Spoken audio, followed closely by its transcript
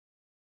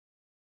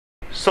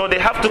so they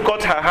have to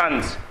cut her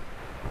hands.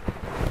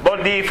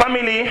 But the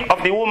family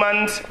of the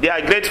woman, they are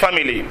a great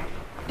family.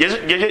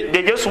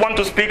 They just want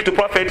to speak to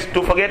Prophet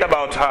to forget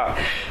about her.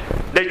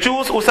 They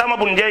choose Usama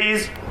bin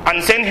Zayd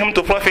and send him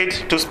to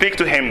Prophet to speak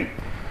to him.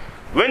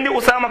 When the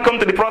Usama come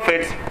to the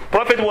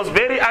Prophet was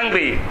very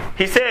angry.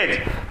 He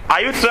said,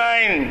 "Are you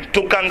trying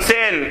to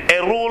cancel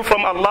a rule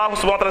from Allah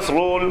subhanahu wa ta'ala's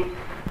rule?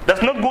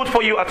 That's not good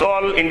for you at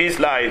all in this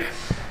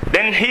life."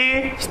 Then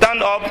he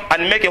stand up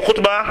and make a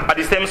khutbah at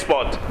the same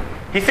spot.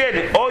 He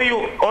said, all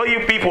you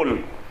people,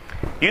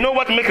 you know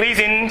what make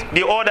reason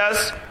the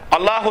orders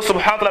Allah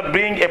subhanahu wa ta'ala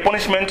bring a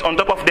punishment on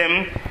top of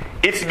them?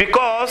 It's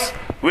because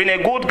when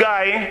a good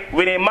guy,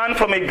 when a man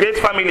from a great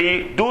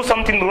family do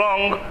something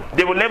wrong,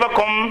 they will never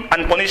come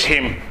and punish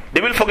him.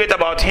 They will forget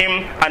about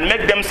him and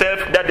make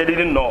themselves that they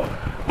didn't know.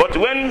 But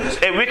when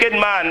a wicked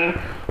man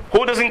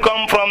who doesn't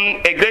come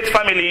from a great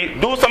family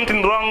do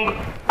something wrong,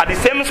 at the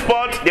same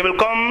spot they will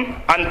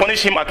come and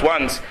punish him at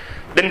once.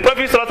 Then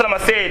Prophet ﷺ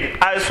said,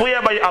 "I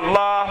swear by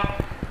Allah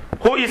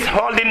who is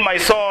holding my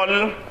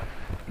soul,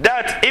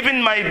 that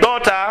even my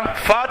daughter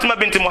Fatima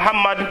bint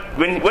Muhammad,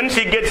 when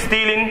she gets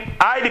stealing,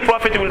 I the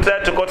Prophet will try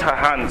to cut her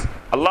hands."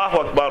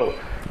 Allahu Akbar.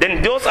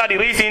 Then those are the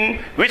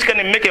reasons which can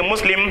make a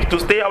Muslim to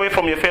stay away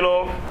from your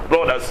fellow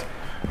brothers.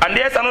 And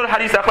there's another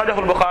hadith,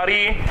 Akhrajahu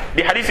al-Bukhari.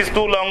 The hadith is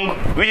too long,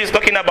 which is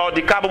talking about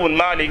the Ka'b bin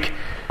Malik.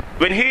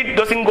 When he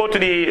doesn't go to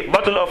the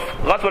battle of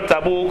Ghazwat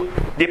Tabuk,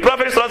 the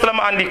Prophet ﷺ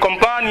and the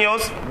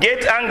companions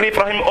get angry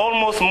for him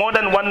almost more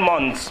than 1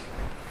 month.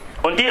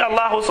 Until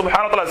Allah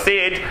subhanahu wa ta'ala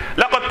said,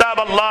 لَقَدْ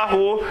تَابَ اللَّهُ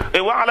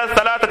وَعَلَى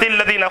الثَّلَاثَةِ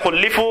الَّذِينَ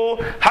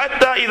خُلِّفُوا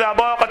حَتَّى إِذَا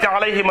ضَاقَتْ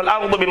عَلَيْهِمُ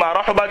الْأَرْضُ بِمَا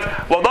رَحُبَتْ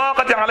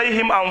وَضَاقَتْ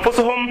عَلَيْهِمْ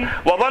أَنفُسُهُمْ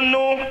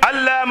وَظَنُّوا أَنْ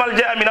لَا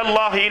مَلْجَأَ مِنَ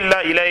اللَّهِ إِلَّا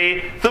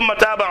إِلَيْهِ ثُمَّ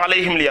تَابَ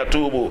عَلَيْهِمْ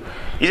لِيَتُوبُوا.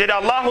 He said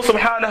Allah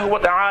subhanahu wa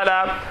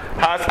ta'ala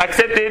has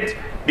accepted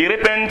the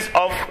repentance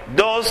of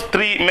those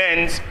 3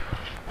 men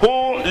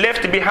who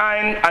left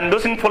behind and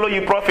doesn't follow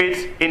you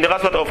prophets in the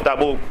Ghazwat of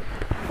Tabuk.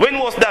 When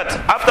was that?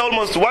 After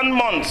almost 1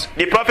 month,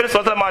 the Prophet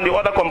ﷺ and the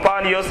other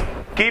companions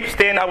keep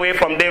staying away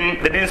from them.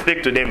 They didn't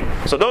speak to them.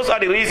 So those are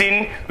the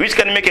reasons which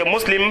can make a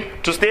Muslim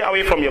to stay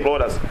away from your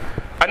brothers.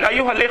 And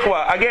ayyuhal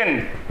ikhwa,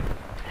 again,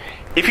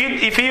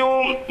 if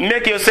you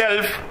make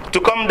yourself to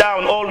come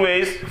down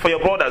always for your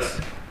brothers,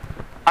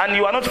 and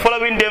you are not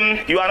following them,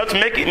 you are not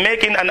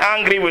making an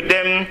angry with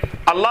them,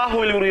 Allah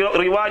will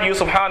reward you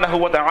subhanahu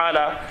wa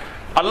ta'ala.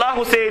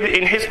 Allah said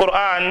in His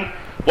Quran,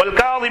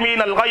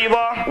 وَالْكَاظِمِينَ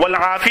الْغَيْظَ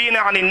وَالْعَافِينَ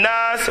عَنِ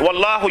النَّاسِ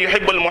وَاللَّهُ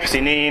يُحِبُّ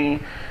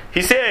الْمُحْسِنِينَ.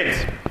 He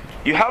said,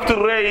 you have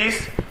to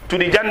raise to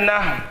the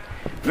Jannah,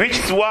 which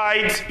is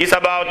wide, is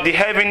about the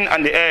heaven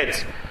and the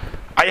earth.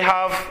 I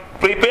have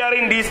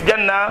preparing this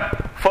Jannah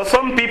for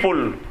some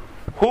people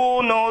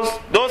who knows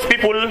those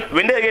people,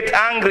 when they get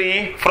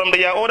angry from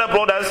their older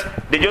brothers,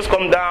 they just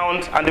come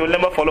down and they will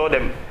never follow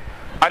them.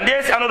 And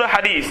there's another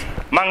hadith,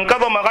 من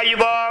كظم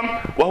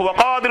غيظا وهو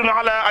قادر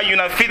على أن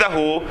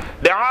ينفذه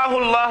دعاه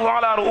الله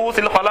على رؤوس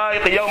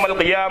الخلائق يوم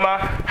القيامة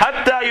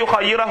حتى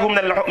يخيره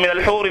من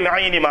الحور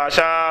العين ما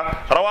شاء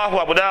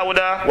رواه أبو داود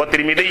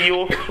والترمذي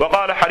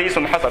وقال حديث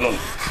حسن.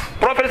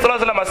 Prophet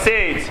ﷺ has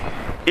said,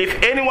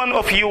 if any one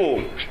of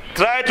you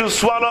try to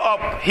swallow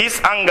up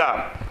his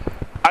anger,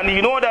 and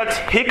you know that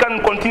he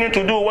can continue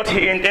to do what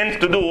he intends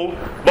to do,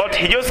 but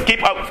he just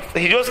keep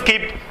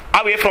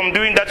away from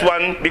doing that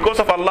one because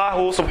of Allah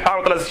subhanahu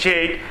wa ta'ala's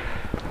shade.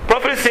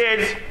 Prophet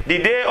said, the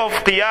day of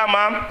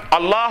Qiyamah,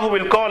 Allah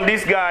will call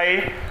this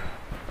guy,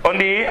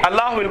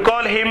 Allah will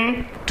call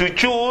him to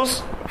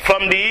choose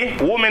from the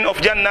woman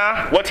of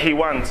Jannah what he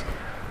wants.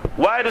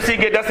 Why does he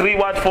get that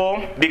reward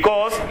for?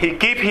 Because he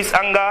keep his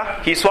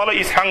anger, he swallow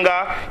his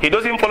anger, he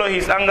doesn't follow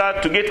his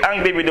anger to get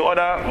angry with the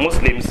other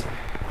Muslims.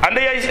 And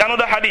there is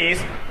another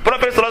hadith,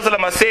 Prophet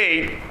ﷺ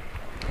said,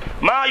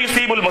 ما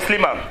يصيب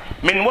المسلم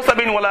من وصب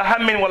ولا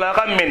هم ولا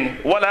غم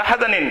ولا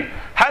حزن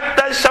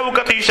حتى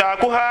الشوكة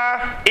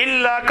يشاكها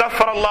إلا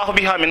كفر الله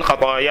بها من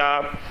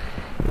خطايا.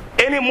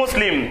 Any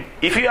Muslim,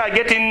 if you are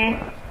getting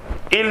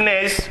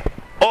illness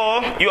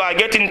or you are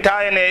getting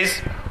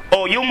tiredness,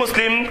 or you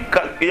Muslim,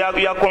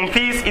 you are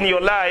confused in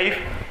your life,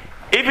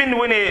 even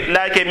when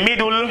like a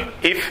middle,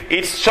 if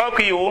it shock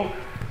you,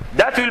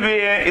 that will be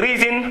a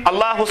reason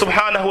Allah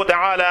subhanahu wa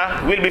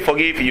ta'ala will be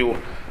forgive you.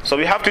 So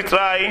we have to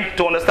try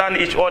to understand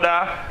each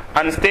other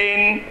and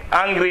stay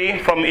angry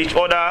from each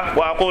other.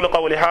 وأقول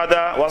قولي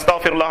هذا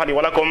وأستغفر الله لي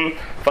ولكم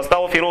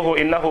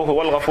فاستغفروه إنه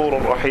هو الغفور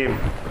الرحيم.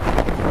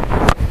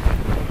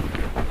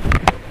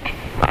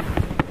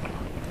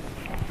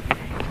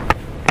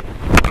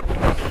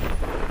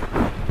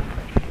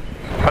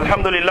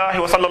 الحمد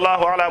لله وصلى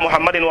الله على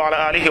محمد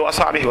وعلى آله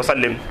وصحبه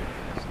وسلم.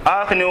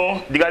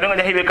 Akhnu digadonga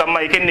jahibe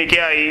kamma ikenni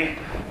kiyai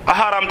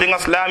aharam tinga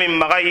islami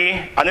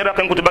magai anira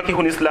kan kutubaki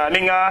hun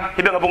islaminga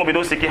hibe ngabongo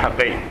bedo siki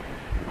hakai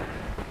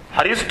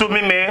hadis tu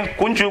mime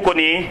kunchu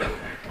koni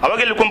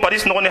awagel kum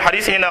hadis no ni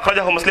hadis ina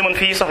akhrajahu muslimun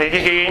fi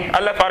sahihihi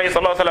alla fari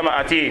sallallahu alaihi wasallam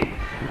ati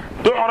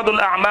تعرض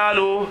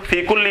الأعمال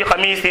في كل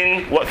خميس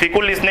وفي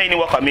كل اثنين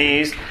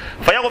وخميس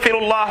فيغفر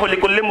الله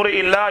لكل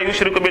امرئ لا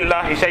يشرك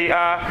بالله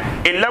شيئا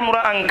إلا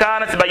امرأ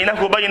كانت بينه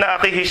وبين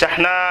أخيه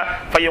شحناء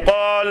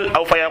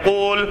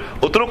فيقول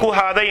اتركوا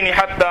هذين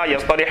حتى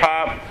يصطلحا.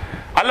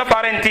 الله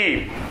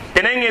فارنتي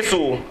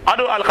tenengesu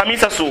ado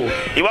alkhamisa su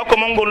iwako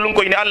mongol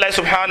lunko ini Allah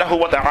subhanahu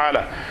wa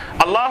ta'ala.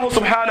 Allah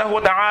subhanahu wa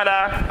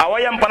ta'ala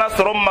awayam pana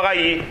sorom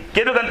magai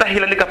kedo ganta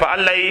hilandi kapa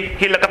Allah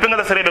hilla kapenga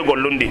da serebe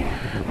gollundi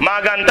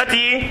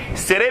magantati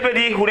serebe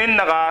di hunen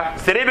naga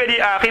serebe di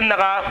akhin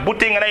naga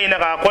butinga nay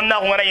naga konna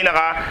ko ngana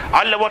naga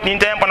Allah wat ni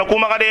tayam pana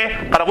kuma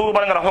gade kada ko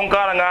baranga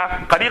honkaranga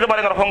kadi ko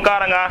baranga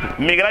honkaranga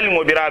migral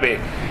ngo birabe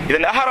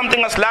idan aharam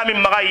tinga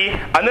islamin magai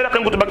anira kan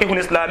kutubaki hun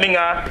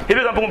islaminga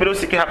hibe kan biro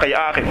sikki hakai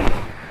akhin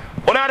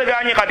ona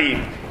daga ni kadi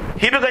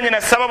hibe ganya na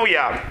sababu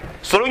ya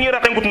solongi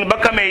rakan kutun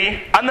bakamei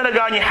anna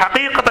daga ni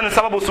haqiqatan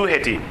sababu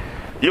suheti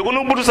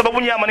yogonu butu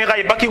sababu nya mani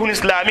gai baki hun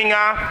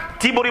islaminga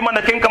tibori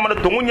manda ken kamada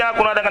tungunya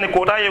kuna daga ni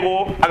kota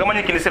yego aga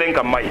mani kilisiren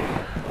kamai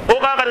o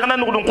ga ga kana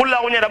nugudun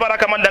kullu nya da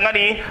baraka manda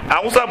ngani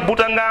agusa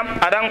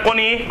butanga adan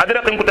koni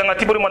adira kan kutanga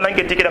tibori manda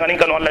ke tike daga ni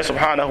kanu Allah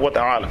subhanahu wa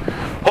ta'ala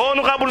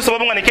honu qabul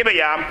sababu ngani kebe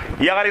ya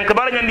garin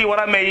kabar nyandi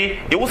wara mei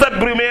yusa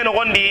brume no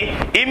gondi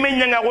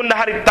imenya nga gonda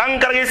hari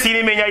tankar ge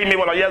sini menya ime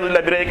wala ya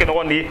Allah bireke no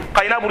gondi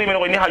kayna brume no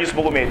gondi hajus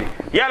bugo medi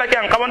yala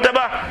kan kawanta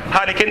ba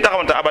hani ken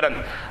takawanta abadan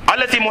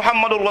allati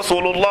muhammadur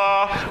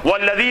rasulullah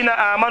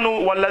walladhina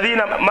amanu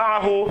walladhina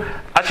ma'ahu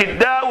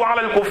ashidda'u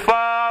 'ala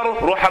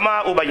al-kuffar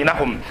ruhama'u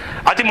bainahum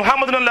ati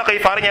muhammadun la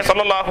kayfarinya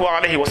sallallahu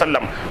alaihi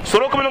wasallam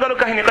suroko min galo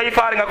kahini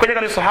kayfari nga konya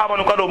kan sahaba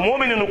no kado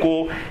mu'minun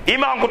ko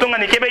ima an kutunga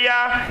ni kebe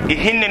ya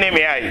ihinne ne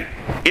me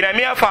ina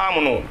miya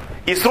fahamuno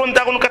isrun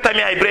tagun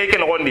katami ay break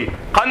no gondi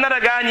kannara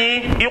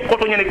gani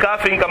iqoto nyani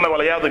kafirin kama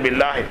wala yadu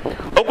billahi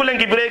okulen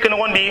ki break no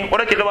gondi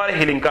ora ki gabare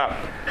hilinka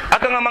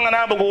akanga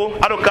mangana bugo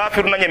ado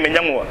kafir na nyemme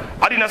nyangwa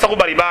adina saku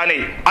bari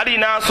bane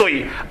adina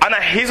soyi ana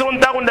hizrun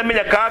tagun da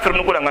minya kafir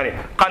no kulangane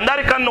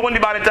kandari kan no gondi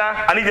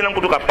bareta ani dinan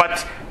kutuka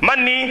pat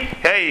manni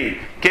hey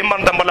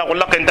kemman tambala ko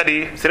lakken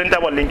tadi serenta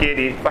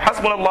wallinkedi fa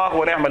hasbunallahu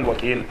wa ni'mal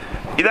wakeel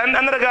idan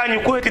an ragani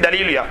ko heti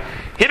dalilu ya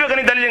hibe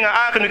gani dalil nga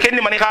akhinu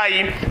kenni mani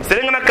khayi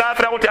serenga na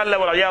kafira ko ti Allah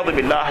wala yadu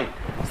billahi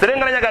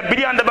serenga na nyaga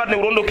bidi anda barne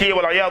rondo kiye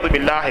wala yadu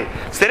billahi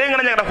serenga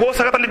na nyaga ho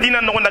sakata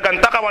dinan no ndaga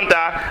ntaka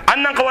wanta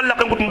annan ka walla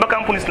kan kutun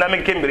bakam pun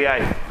islamique kembiri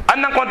ay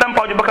annan ko tam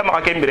pawju bakam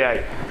ka kembiri ay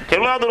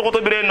keruna do ko to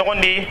bire no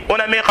gondi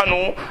ona me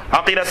khanu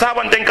aqida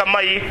saban ten kam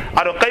mai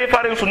ado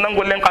kayfarin sunnan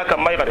gollen ka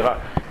kam mai kadiga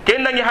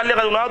kendangi halle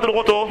ga na do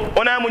ko to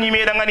ona munyi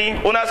me dangani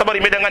ona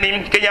sabari me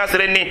dangani kenya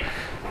serenni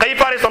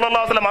kayfari sallallahu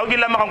alaihi wasallam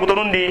awgilla ma kan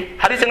kutorundi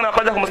hadith ngana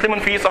khadahu muslimun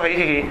fi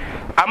sahihihi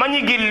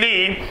amani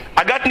gilli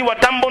agatni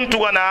watambon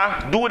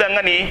tugana duda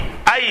ngani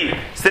ai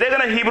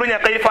seregana hibrunya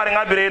kayfari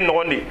ngabire no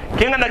gondi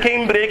kinga na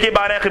kembre ke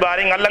bare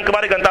khibari ngallan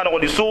kibari ganta no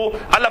gondi su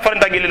alla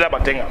faranta gilli la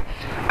batenga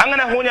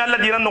angana honi alla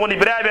diran no gondi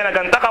birabe na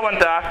ganta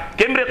kawanta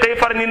kembre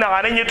kayfari ni na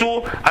anan yetu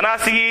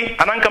anasigi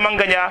anan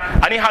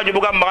kamanganya ani haju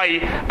bugam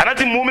mai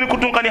anati mu'min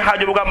kutun kani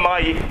haju bugam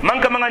mai man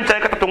kamangan chay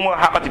kata tumu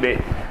haqati be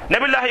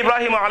nabillahi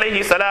ibrahim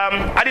alayhi salam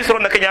adi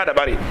surna kenya da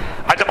bari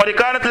ata qad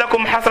kanat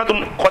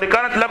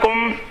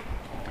lakum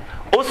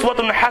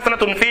uswatun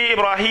hasanatun fi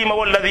ibrahim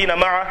walladhina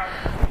ma'a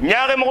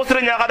nyaare mo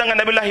usre nyaa kadanga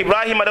nabillahi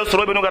ibrahim da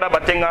suro binu gara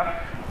batenga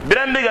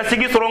birambe ga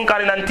sigi soron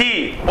kali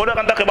nanti oda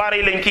kan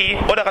takibare lenki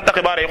oda kan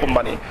takibare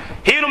kumbani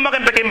hinu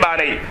magan pekem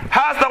banai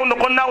hasta ko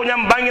konna ko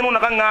nyam banginu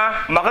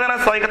nakanga magana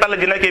sai katalla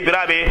jinake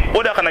birabe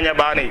oda kan nya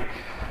banai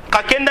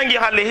ka kendangi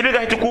halle hibe ga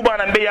hitu kuba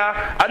nan beya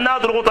anna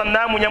durgutan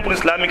namu nyam pun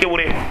islamike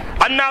wure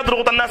anna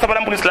durgutan na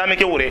sabaram pun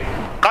islamike wure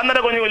kanna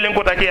dago nyol len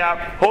ko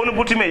takiya honu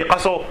butime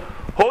qaso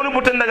honu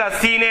buten daga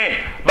sine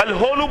bal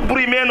honu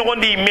buri men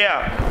gondi mea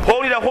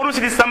honu da honu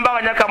sidi samba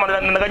ga nyaka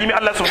man daga jimi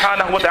Allah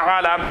subhanahu wa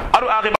ta'ala aru